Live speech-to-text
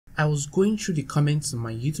I was going through the comments on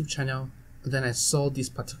my YouTube channel, and then I saw this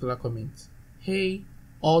particular comment. Hey,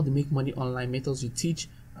 all the make money online methods you teach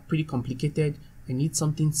are pretty complicated. I need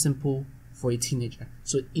something simple for a teenager.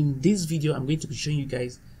 So in this video, I'm going to be showing you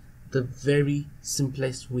guys the very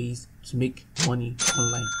simplest ways to make money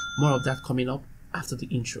online. More of that coming up after the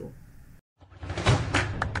intro.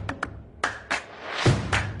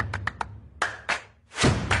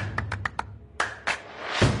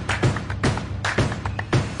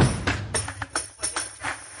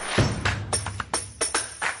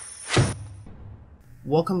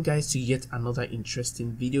 Welcome guys to yet another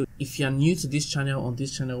interesting video. If you are new to this channel, on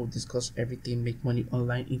this channel we'll discuss everything make money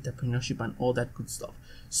online, entrepreneurship and all that good stuff.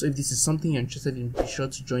 So if this is something you're interested in, be sure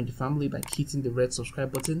to join the family by hitting the red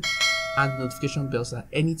subscribe button and the notification bell so that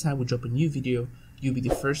anytime we drop a new video you'll be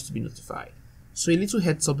the first to be notified. So a little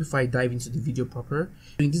heads up before I dive into the video proper.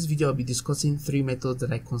 In this video I'll be discussing 3 methods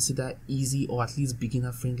that I consider easy or at least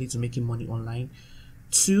beginner friendly to making money online.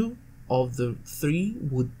 2 of the 3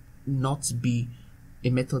 would not be a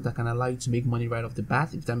method that can allow you to make money right off the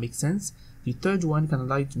bat, if that makes sense. The third one can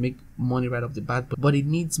allow you to make money right off the bat, but it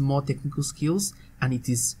needs more technical skills and it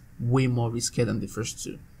is way more risky than the first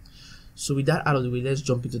 2. So with that out of the way, let's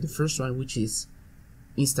jump into the first one, which is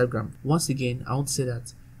Instagram. Once again, I want to say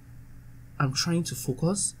that I'm trying to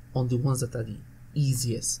focus on the ones that are the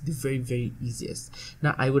easiest, the very easiest.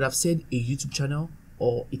 Now I would have said a YouTube channel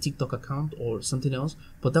or a TikTok account or something else,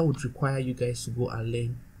 but that would require you guys to go and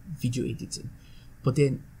learn video editing. But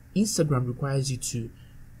then Instagram requires you to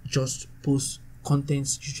just post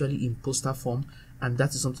contents, usually in poster form, and that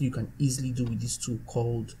is something you can easily do with this tool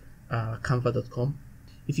called canva.com.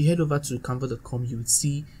 If you head over to canva.com, you would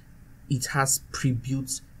see it has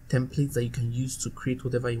pre-built templates that you can use to create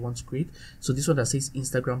whatever you want to create. So this one that says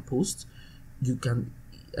Instagram post, you can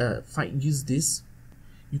use this.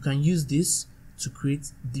 You can use this to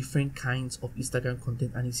create different kinds of Instagram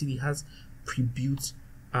content, and you see it has pre-built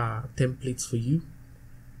templates for you.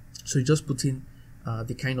 So you just put in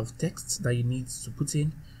the kind of text that you need to put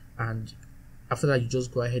in, and after that you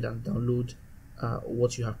just go ahead and download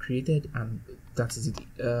what you have created, and that is it.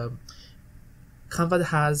 Canva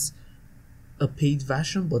has a paid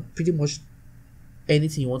version, but pretty much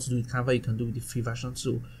anything you want to do with Canva you can do with the free version,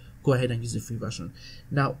 so go ahead and use the free version.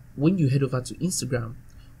 Now when you head over to Instagram,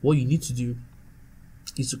 what you need to do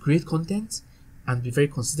is to create content and be very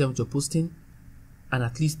consistent with your posting, and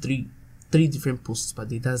at least three different posts per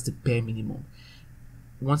day. That's the bare minimum.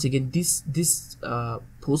 Once again, this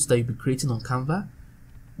posts that you'll be creating on Canva,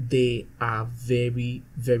 they are very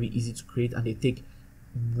easy to create and they take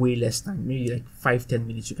way less time, maybe like 5-10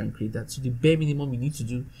 minutes you can create that. So the bare minimum you need to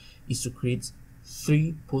do is to create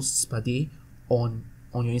 3 posts per day on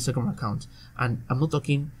your Instagram account. And I'm not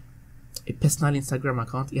talking a personal Instagram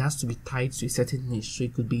account. It has to be tied to a certain niche. So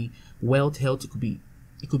it could be wealth, health, it could be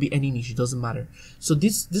any niche, it doesn't matter. So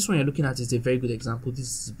this one you're looking at is a very good example.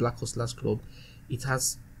 This is Black Hustlers Club. It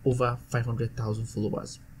has over 500,000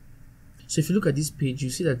 followers. So if you look at this page,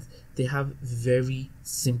 you see that they have very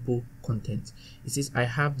simple content. It says, I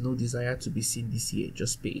have no desire to be seen this year,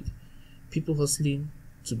 just paid. People hustling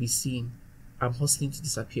to be seen. I'm hustling to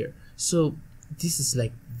disappear. So this is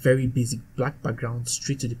like very basic, black background,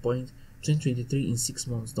 straight to the point. 2023 in 6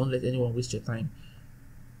 months. Don't let anyone waste your time.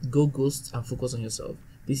 Go ghost and focus on yourself.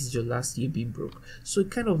 This is your last year being broke. So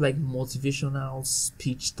kind of like motivational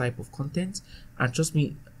speech type of content. And trust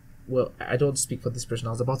me, well, I don't speak for this person.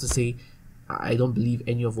 I was about to say I don't believe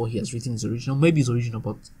any of what he has written is original. Maybe it's original,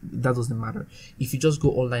 but that doesn't matter. If you just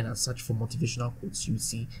go online and search for motivational quotes, you will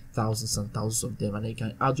see thousands and thousands of them, and then you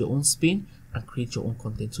can add your own spin and create your own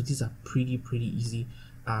content. So these are pretty easy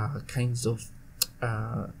kinds of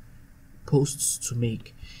posts to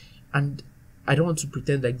make. And I don't want to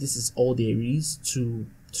pretend like this is all there is to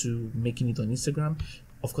making it on Instagram.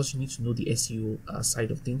 Of course, you need to know the SEO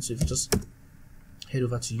side of things. So if you just head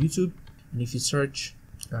over to YouTube and if you search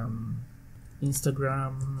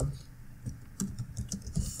Instagram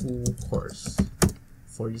full course,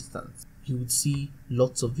 for instance, you would see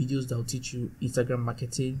lots of videos that will teach you Instagram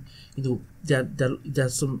marketing. You know, there are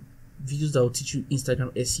some videos that will teach you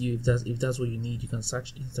Instagram SEO. If that's what you need, you can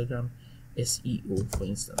search Instagram SEO, for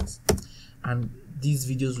instance. And these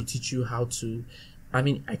videos will teach you how to, I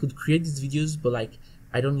mean, I could create these videos, but like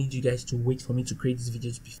I don't need you guys to wait for me to create these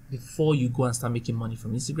videos before you go and start making money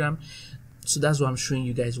from Instagram. So that's why I'm showing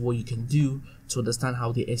you guys what you can do to understand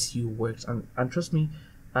how the SEO works. And trust me,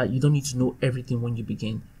 you don't need to know everything when you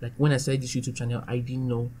begin. Like when I started this YouTube channel, I didn't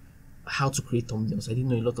know how to create thumbnails. I didn't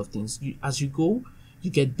know a lot of things. As you go, you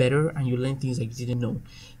get better and you learn things that you didn't know.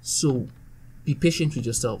 So be patient with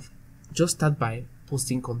yourself. Just start by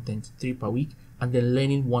posting content 3 per week and then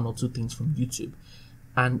learning one or two things from YouTube.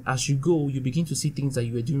 And as you go, you begin to see things that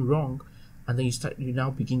you were doing wrong, and then you now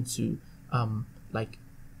begin to like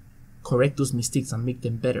correct those mistakes and make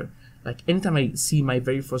them better. Like anytime I see my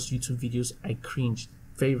very first YouTube videos, I cringe.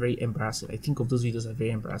 Very, very embarrassing. I think of those videos as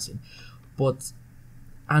very embarrassing.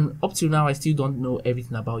 And up till now, I still don't know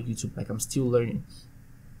everything about YouTube. Like I'm still learning.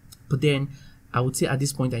 But then I would say at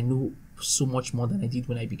this point I know so much more than I did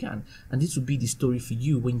when I began. And this would be the story for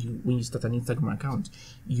you when you start an Instagram account.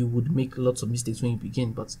 You would make lots of mistakes when you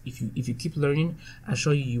begin, but if you keep learning, I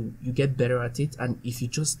assure you get better at it. And if you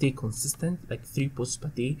just stay consistent, like 3 posts per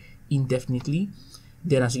day indefinitely,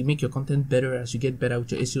 then as you make your content better, as you get better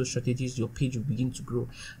with your SEO strategies, your page will begin to grow.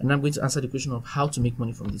 And I'm going to answer the question of how to make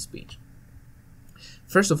money from this page.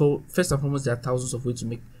 First and foremost, there are thousands of ways to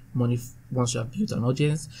make money once you have built an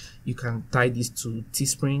audience. You can tie this to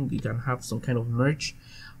Teespring, you can have some kind of merch,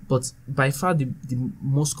 but by far the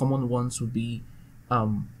most common ones would be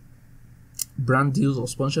brand deals or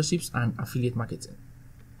sponsorships and affiliate marketing.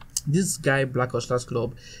 This guy, Black Hustlers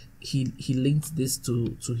Club, he linked this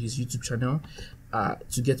to his YouTube channel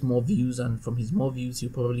to get more views, and from his more views he'll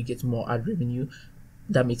probably get more ad revenue.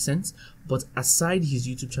 That makes sense. But aside his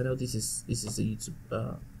YouTube channel, this is a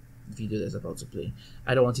YouTube video that's about to play.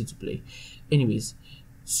 I don't want it to play. Anyways,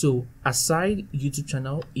 so aside YouTube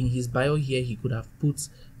channel, in his bio here, he could have put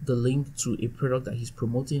the link to a product that he's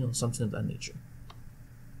promoting or something of that nature.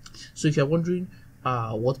 So if you're wondering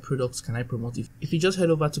what products can I promote, if you just head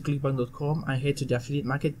over to clickbank.com and head to the affiliate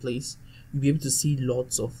marketplace, you'll be able to see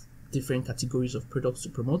lots of different categories of products to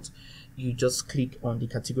promote. You just click on the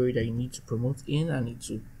category that you need to promote in, and it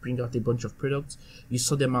will bring out a bunch of products. You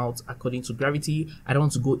sort them out according to gravity. I don't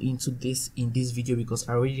want to go into this in this video because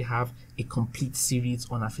I already have a complete series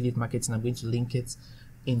on affiliate marketing. I'm going to link it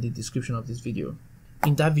in the description of this video.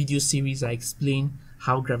 In that video series, I explain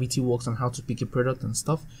how gravity works and how to pick a product and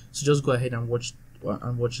stuff. So just go ahead and watch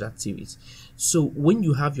that series. So when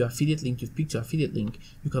you have your affiliate link, you've picked your affiliate link,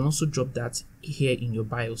 you can also drop that here in your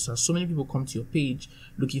bio. So as so many people come to your page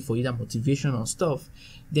looking for either motivation or stuff,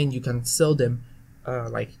 then you can sell them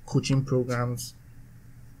like coaching programs,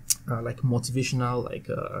 like motivational, like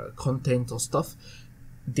content or stuff.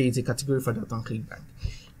 There's a category for that on ClickBank.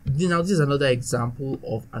 Now this is another example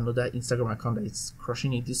of another Instagram account that is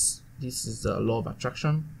crushing it. This is the Law of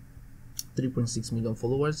Attraction, 3.6 million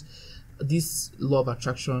followers. This Law of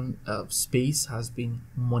Attraction space has been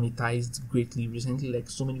monetized greatly recently. Like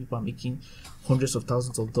so many people are making hundreds of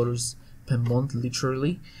thousands of dollars per month,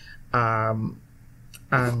 literally, and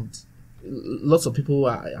lots of people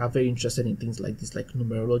are very interested in things like this, like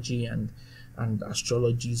numerology and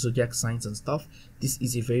astrology, zodiac signs and stuff. This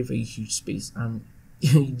is a very, very huge space, and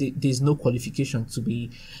there's no qualification to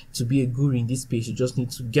be a guru in this space. You just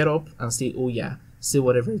need to get up and say, oh yeah, say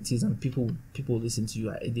whatever it is, and people listen to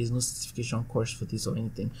you. There's no certification course for this or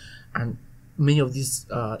anything. And many of these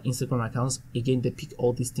Instagram accounts, again, they pick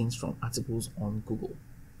all these things from articles on Google.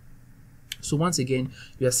 So once again,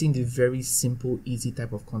 you are seeing the very simple, easy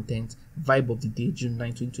type of content. Vibe of the day, June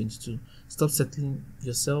 9, 2022. Stop settling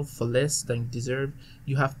yourself for less than you deserve.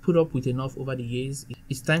 You have put up with enough over the years.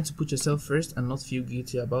 It's time to put yourself first and not feel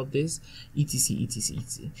guilty about this, etc, etc,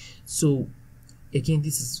 etc. So again,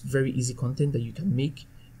 this is very easy content that you can make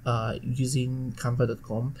using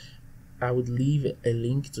canva.com. I would leave a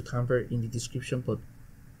link to Canva in the description, but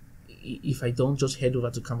if I don't, just head over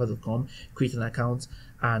to canva.com, create an account,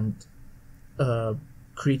 and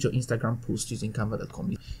create your Instagram post using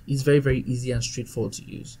canva.com. It's very, very easy and straightforward to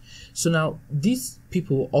use. So now these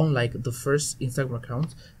people, unlike the first Instagram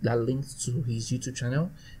account that linked to his YouTube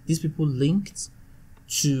channel, these people linked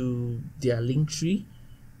to their link tree.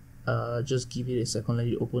 Just give it a second, let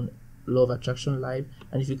it open. Law of Attraction Live,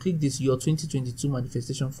 and if you click this, your 2022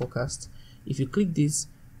 manifestation forecast, if you click this,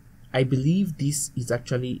 I believe this is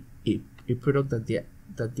actually a product that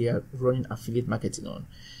they are running affiliate marketing on.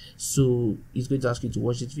 So it's going to ask you to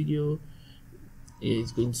watch this video.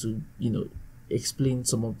 It's going to, explain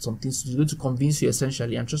some things. It's going to convince you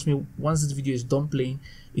essentially, and trust me, once this video is done playing,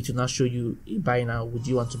 it will now show you a buy now. Would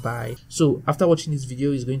you want to buy? So after watching this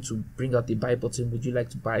video, it's going to bring out the buy button. Would you like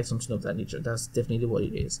to buy? Something of that nature. That's definitely what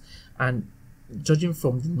it is. And judging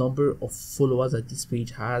from the number of followers that this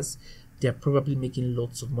page has, they're probably making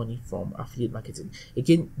lots of money from affiliate marketing.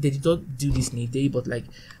 Again, they did not do this in a day, but like,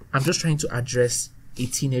 I'm just trying to address a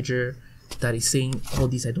teenager that is saying all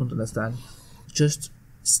this I don't understand. Just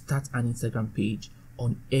start an Instagram page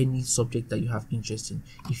on any subject that you have interest in.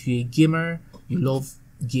 If you're a gamer, you love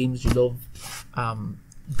games, you love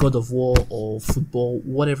God of War or football,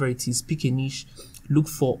 whatever it is, pick a niche, look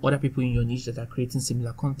for other people in your niche that are creating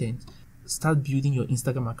similar content, start building your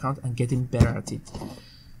Instagram account and getting better at it.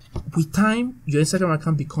 With time, your Instagram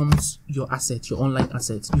account becomes your asset, your online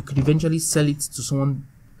asset. You could eventually sell it to someone.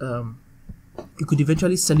 You could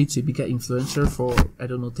eventually sell it to a bigger influencer for, I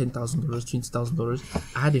don't know, $10,000,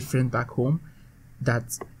 $20,000. I had a friend back home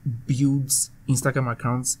that builds Instagram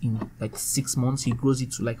accounts in like 6 months. He grows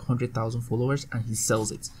it to like 100,000 followers and he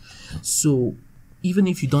sells it. So even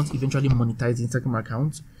if you don't eventually monetize the Instagram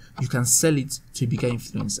account, you can sell it to a bigger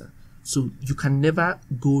influencer. So you can never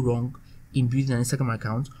go wrong in building an Instagram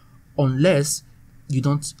account unless you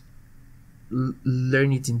don't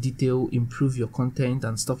learn it in detail, improve your content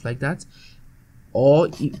and stuff like that, or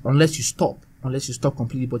unless you stop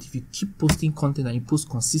completely. But if you keep posting content and you post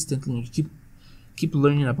consistently and you keep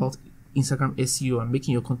learning about Instagram SEO and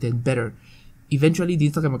making your content better, eventually the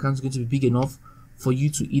Instagram account is going to be big enough for you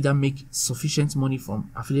to either make sufficient money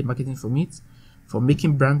from affiliate marketing from it, from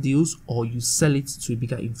making brand deals, or you sell it to a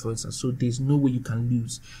bigger influencer. So there's no way you can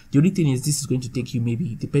lose. The only thing is, this is going to take you,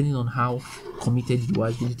 maybe depending on how committed you are,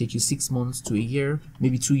 it's going to take you 6 months to a year,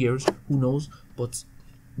 maybe 2 years, who knows. But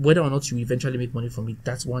whether or not you eventually make money from it,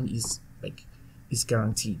 that one is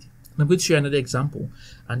guaranteed. I'm going to show you another example,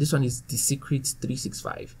 and this one is The Secret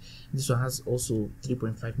 365. This one has also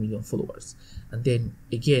 3.5 million followers, and then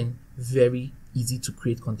again, very easy to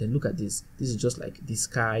create content. Look at this. This is just like the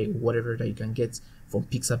sky or whatever that you can get from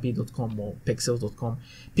pixabay.com or pexels.com.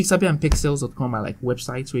 Pixabay and pexels.com are like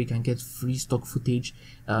websites where you can get free stock footage,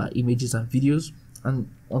 images and videos. And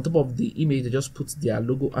on top of the image, they just put their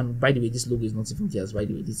logo. And by the way, this logo is not even theirs. By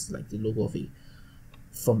the way, this is like the logo of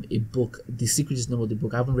from a book. The Secret is the name of the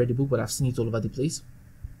book. I haven't read the book, but I've seen it all over the place.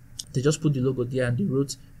 They just put the logo there and they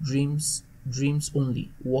wrote dreams only,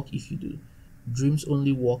 work if you do. Dreams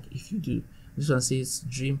only, work if you do. This one says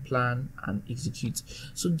dream, plan and execute.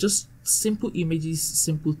 So just simple images,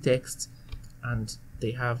 simple text, and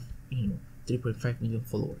they have 3.5 million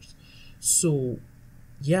followers. So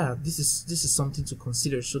yeah, this is something to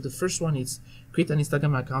consider. So the first one is create an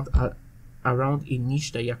Instagram account around a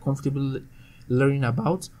niche that you're comfortable learning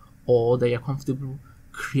about, or that you're comfortable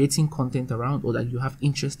creating content around, or that you have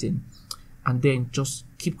interest in, and then just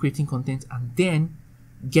keep creating content and then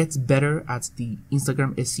get better at the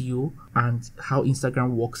Instagram SEO and how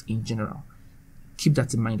Instagram works in general. Keep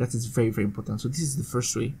that in mind. That is very, very important. So this is the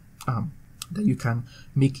first way that you can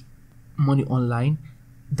make money online.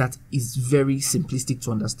 That is very simplistic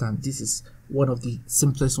to understand. This is one of the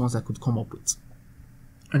simplest ones I could come up with.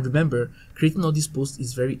 And remember, creating all these posts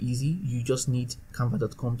is very easy. You just need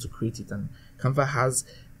canva.com to create it, and Canva has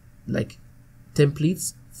like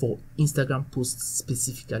templates for Instagram posts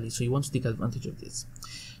specifically, so you want to take advantage of this.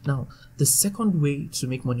 Now, the second way to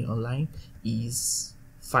make money online is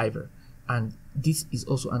Fiverr, and this is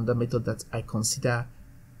also another method that I consider.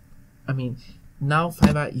 I mean, now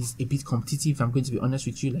Fiverr is a bit competitive. I'm going to be honest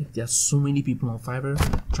with you. Like, there are so many people on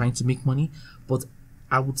Fiverr trying to make money, but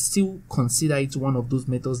I would still consider it one of those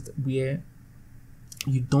methods where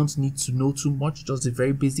you don't need to know too much, just the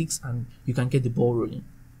very basics, and you can get the ball rolling.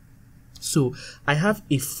 So I have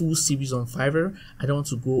a full series on Fiverr. I don't want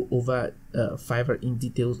to go over Fiverr in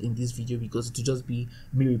details in this video because it will just be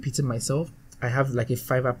me repeating myself. I have like a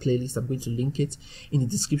Fiverr playlist. I'm going to link it in the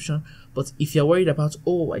description. But if you're worried about,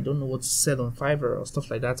 oh, I don't know what to sell on Fiverr or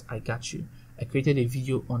stuff like that, I got you. I created a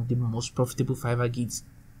video on the most profitable Fiverr gigs,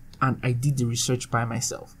 and I did the research by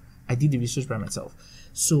myself.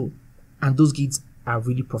 So, and those gigs are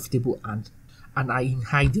really profitable and are in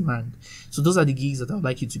high demand. So those are the gigs that I would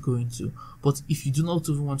like you to go into. But if you do not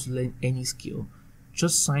even want to learn any skill,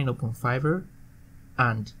 just sign up on Fiverr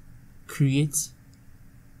and create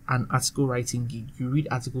an article writing gig. You read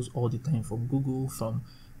articles all the time from Google, from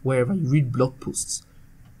wherever. You read blog posts.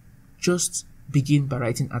 Just begin by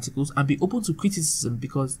writing articles and be open to criticism,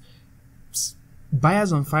 because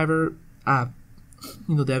buyers on Fiverr are,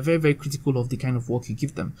 they're very, very critical of the kind of work you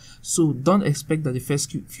give them. So don't expect that the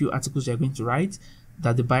first few articles you're going to write,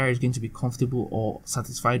 that the buyer is going to be comfortable or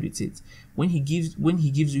satisfied with it. When he gives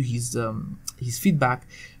you his feedback,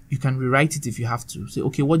 you can rewrite it if you have to. Say,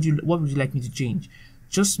 okay, what would you like me to change?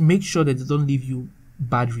 Just make sure that they don't leave you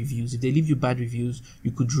bad reviews. If they leave you bad reviews,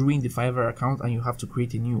 you could ruin the Fiverr account and you have to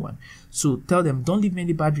create a new one. So tell them, don't leave me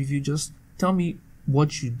any bad review. Just tell me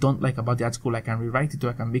what you don't like about the article. I can rewrite it, or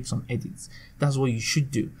I can make some edits. That's what you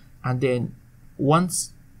should do. And then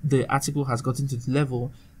once the article has gotten to the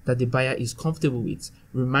level that the buyer is comfortable with,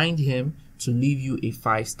 remind him to leave you a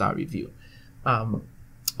 5-star review.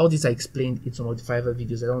 All this I explained in some of the Fiverr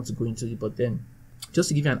videos. I don't want to go into it, but then just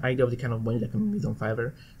to give you an idea of the kind of money that can be made on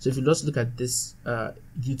Fiverr. So if you just look at this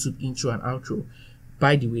YouTube intro and outro,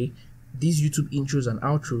 by the way, these YouTube intros and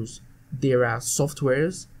outros, there are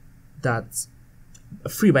softwares that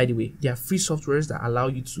free, by the way. They are free softwares that allow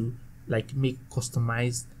you to like make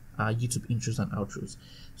customized YouTube intros and outros.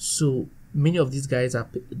 So many of these guys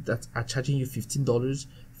that are charging you $15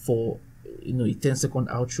 for a 10-second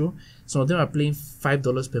outro. Some of them are paying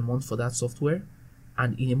 $5 per month for that software,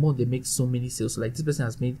 and in a month they make so many sales. So like this person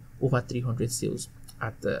has made over 300 sales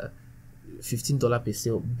at $15 per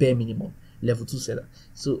sale, bare minimum, level 2 seller.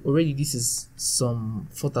 So already this is some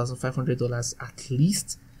 $4,500 at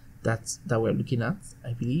least that we're looking at,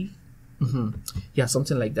 I believe. Yeah,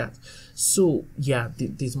 something like that. So yeah,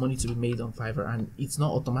 there's money to be made on Fiverr, and it's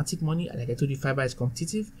not automatic money. Like I told you, Fiverr is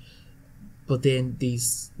competitive, but then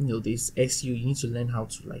there's there's SEO. You need to learn how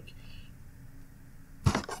to like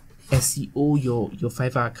SEO your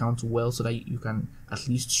Fiverr account well, so that you can at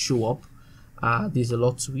least show up. There's a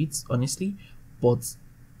lot to it, honestly, but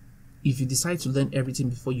if you decide to learn everything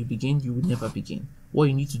before you begin, you will never begin. What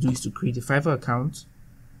you need to do is to create a Fiverr account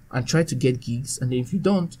and try to get gigs, and then if you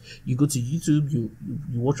don't, you go to YouTube, you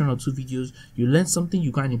watch 1 or 2 videos, you learn something,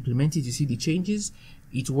 you go and implement it, you see the changes,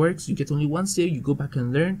 it works, you get only 1 sale, you go back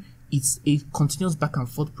and learn. It's a continuous back and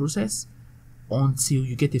forth process until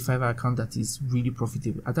you get a Fiverr account that is really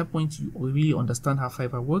profitable. At that point, you really understand how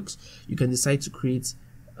Fiverr works. You can decide to create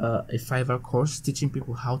a Fiverr course teaching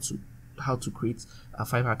people how to create a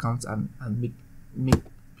Fiverr account and make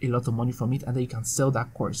a lot of money from it, and then you can sell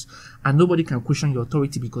that course, and nobody can question your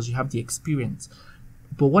authority because you have the experience.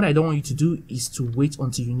 But what I don't want you to do is to wait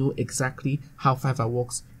until you know exactly how Fiverr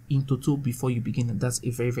works in total before you begin, and that's a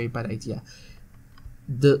very, very bad idea.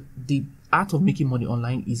 The art of making money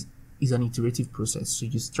online is an iterative process. So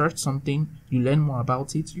you start something, you learn more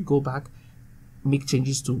about it, you go back, make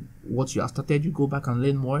changes to what you have started, you go back and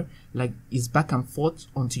learn more. Like, it's back and forth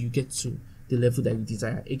until you get to the level that you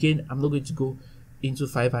desire. Again, I'm not going to go into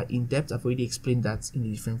Fiverr in depth. I've already explained that in a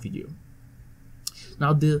different video.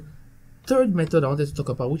 Now, the third method I wanted to talk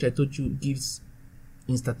about, which I told you gives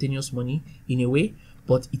instantaneous money in a way,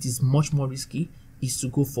 but it is much more risky, is to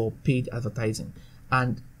go for paid advertising.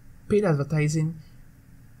 And paid advertising,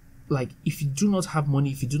 like, if you do not have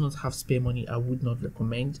money, if you do not have spare money, I would not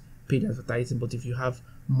recommend paid advertising. But if you have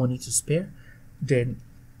money to spare, then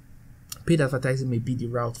paid advertising may be the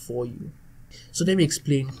route for you. So let me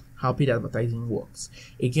explain how paid advertising works.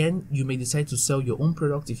 Again, you may decide to sell your own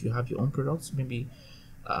product if you have your own products. Maybe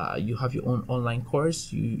you have your own online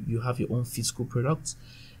course, you have your own physical products,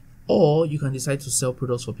 or you can decide to sell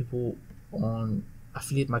products for people on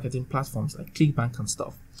affiliate marketing platforms like ClickBank and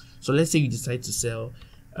stuff. So let's say you decide to sell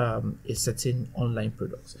a certain online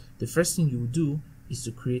product. The first thing you will do is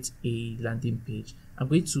to create a landing page. I'm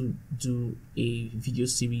going to do a video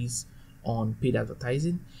series on paid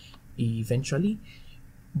advertising eventually,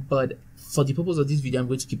 but for the purpose of this video, I'm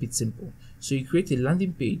going to keep it simple. So you create a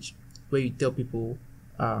landing page where you tell people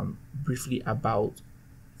briefly about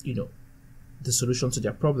the solution to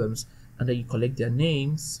their problems, and then you collect their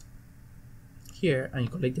names here and you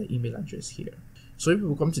collect their email address here. So if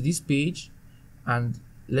people come to this page and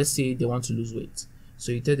let's say they want to lose weight,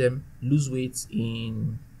 so you tell them lose weight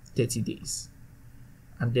in 30 days,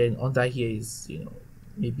 and then under here is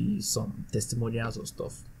maybe some testimonials or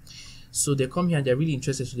stuff. So they come here and they're really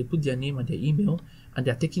interested, so they put their name and their email, and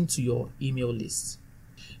they're taken to your email list.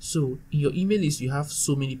 So in your email list, you have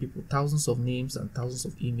so many people, thousands of names and thousands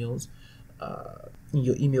of emails in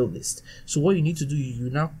your email list. So what you need to do, you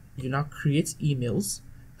now create emails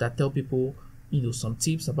that tell people some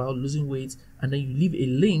tips about losing weight, and then you leave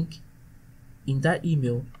a link in that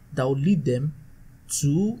email that will lead them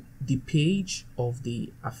to the page of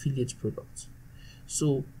the affiliate product.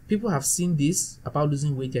 So people have seen this about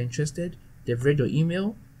losing weight, they're interested, they've read your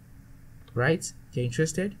email, right? They're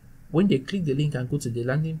interested. When they click the link and go to the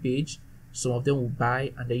landing page, some of them will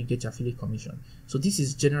buy, and then you get your affiliate commission. So this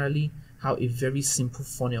is generally how a very simple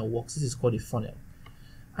funnel works. This is called a funnel.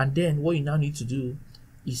 And then what you now need to do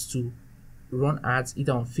is to run ads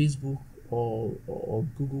either on Facebook or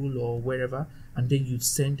Google or wherever, and then you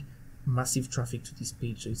send massive traffic to this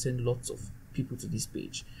page. So you send lots of people to this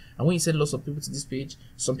page, and when you send lots of people to this page,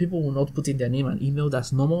 some people will not put in their name and email.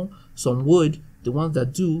 That's normal. Some would. The ones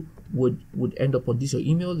that do would end up on this your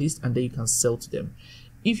email list, and then you can sell to them.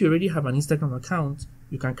 If you already have an Instagram account,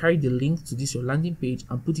 you can carry the link to this your landing page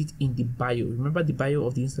and put it in the bio. Remember the bio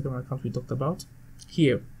of the Instagram account we talked about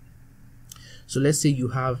here. So let's say you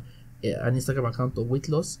have an Instagram account of weight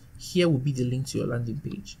loss. Here will be the link to your landing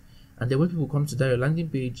page, and then when people come to that your landing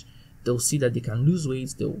page, they'll see that they can lose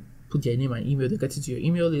weight. They'll put their name and email, they get into your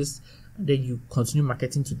email list, and then you continue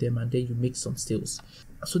marketing to them, and then you make some sales.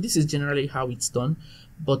 So this is generally how it's done.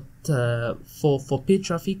 But for paid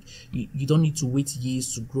traffic, you don't need to wait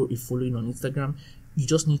years to grow a following on Instagram. you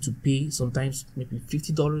just need to pay sometimes maybe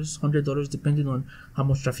 $50, $100, depending on how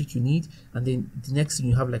much traffic you need. And then the next thing,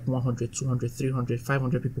 you have like 100, 200, 300,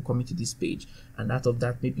 500 people coming to this page. And out of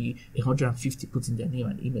that, maybe 150 put in their name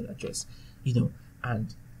and email address,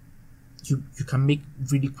 and you can make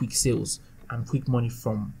really quick sales and quick money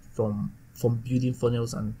from building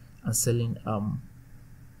funnels and selling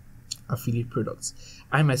affiliate products.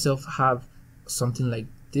 I myself have something like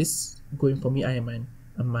this going for me. I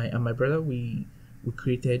and my brother, we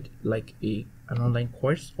created like an online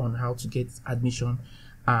course on how to get admission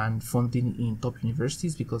and funding in top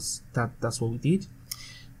universities, because that's what we did.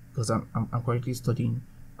 Because I'm currently studying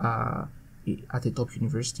at a top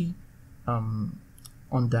university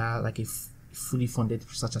under like a fully funded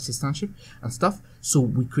research assistantship and stuff. So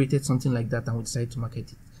we created something like that, and we decided to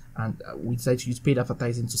market it, and we decided to use paid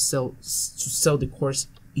advertising to sell the course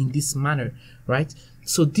in this manner, right?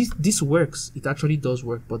 So this works. It actually does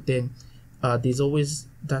work, but then there's always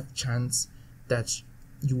that chance that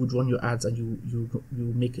you would run your ads and you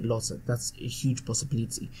make a loss. That's a huge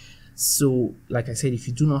possibility. So like I said, if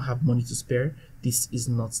you do not have money to spare, this is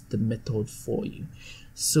not the method for you.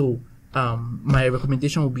 So my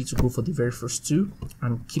recommendation would be to go for the very first two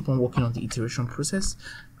and keep on working on the iteration process.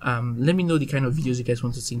 Let me know the kind of videos you guys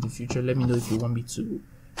want to see in the future. Let me know if you want me to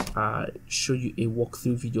show you a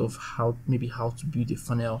walkthrough video of how to build a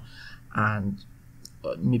funnel, and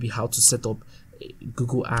maybe how to set up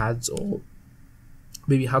Google Ads, or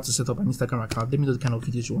maybe how to set up an Instagram account. Let me know the kind of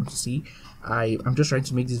videos you want to see. I'm just trying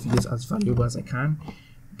to make these videos as valuable as I can,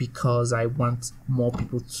 because I want more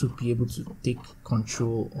people to be able to take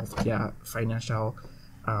control of their financial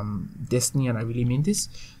destiny, and I really mean this.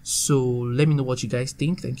 So let me know what you guys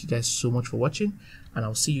think. Thank you guys so much for watching, and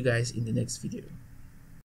I'll see you guys in the next video.